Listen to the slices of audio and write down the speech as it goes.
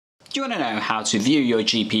Do you want to know how to view your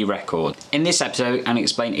GP record? In this episode, I'm going to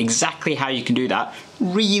explain exactly how you can do that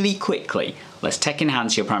really quickly. Let's take in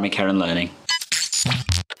hand to your primary care and learning.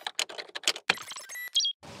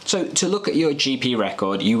 So to look at your GP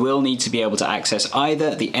record, you will need to be able to access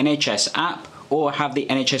either the NHS app or have the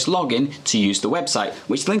NHS login to use the website,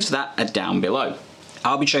 which links to that are down below.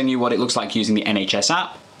 I'll be showing you what it looks like using the NHS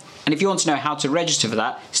app. And if you want to know how to register for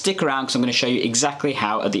that, stick around because I'm going to show you exactly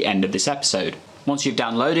how at the end of this episode. Once you've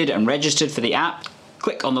downloaded and registered for the app,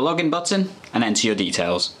 click on the login button and enter your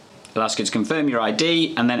details. It'll ask you to confirm your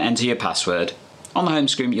ID and then enter your password. On the home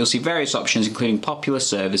screen you'll see various options including popular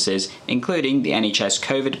services, including the NHS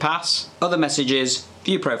COVID Pass, other messages,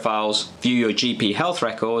 view profiles, view your GP health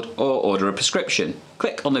record or order a prescription.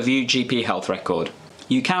 Click on the view GP health record.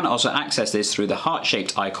 You can also access this through the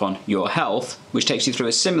heart-shaped icon, Your Health, which takes you through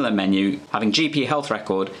a similar menu, having GP Health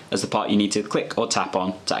Record as the part you need to click or tap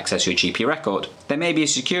on to access your GP record. There may be a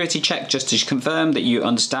security check just to confirm that you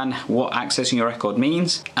understand what accessing your record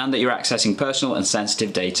means and that you're accessing personal and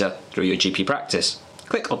sensitive data through your GP practice.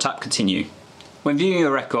 Click or tap Continue. When viewing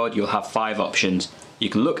your record, you'll have 5 options. You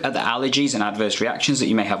can look at the allergies and adverse reactions that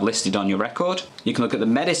you may have listed on your record. You can look at the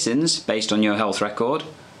medicines based on your health record.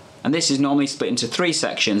 And this is normally split into 3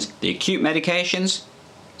 sections: the acute medications,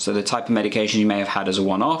 so the type of medication you may have had as a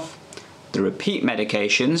one-off, the repeat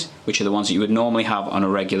medications, which are the ones that you would normally have on a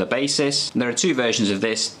regular basis. And there are 2 versions of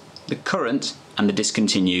this, the current and the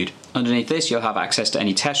discontinued. Underneath this you'll have access to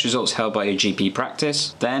any test results held by your GP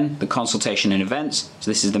practice, then the consultation and events,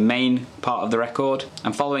 so this is the main part of the record,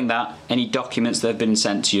 and following that any documents that have been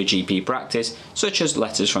sent to your GP practice, such as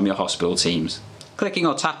letters from your hospital teams. Clicking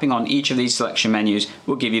or tapping on each of these selection menus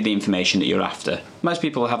will give you the information that you're after. Most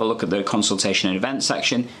people will have a look at the consultation and events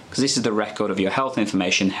section because this is the record of your health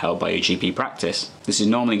information held by your GP practice. This is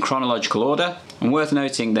normally in chronological order, and worth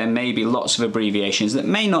noting there may be lots of abbreviations that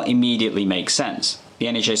may not immediately make sense. The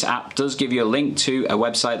NHS app does give you a link to a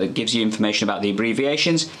website that gives you information about the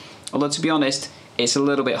abbreviations, although to be honest it's a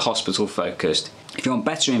little bit hospital focused. If you want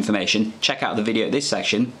better information, check out the video at this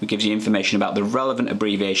section which gives you information about the relevant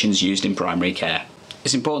abbreviations used in primary care.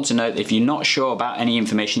 It's important to note that if you're not sure about any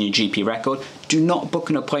information in your GP record, do not book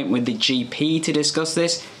an appointment with the GP to discuss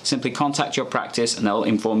this. Simply contact your practice and they'll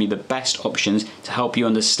inform you the best options to help you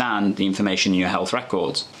understand the information in your health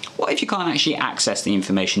records. What if you can't actually access the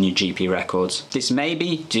information in your GP records? This may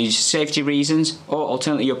be due to safety reasons, or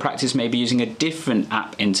alternately your practice may be using a different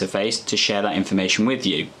app interface to share that information with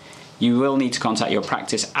you. You will need to contact your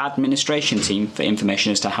practice administration team for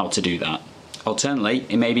information as to how to do that. Alternately,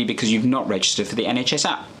 it may be because you've not registered for the NHS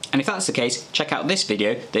app. And if that's the case, check out this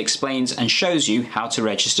video that explains and shows you how to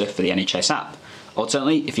register for the NHS app.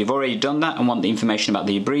 Alternately, if you've already done that and want the information about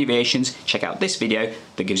the abbreviations, check out this video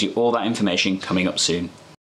that gives you all that information coming up soon.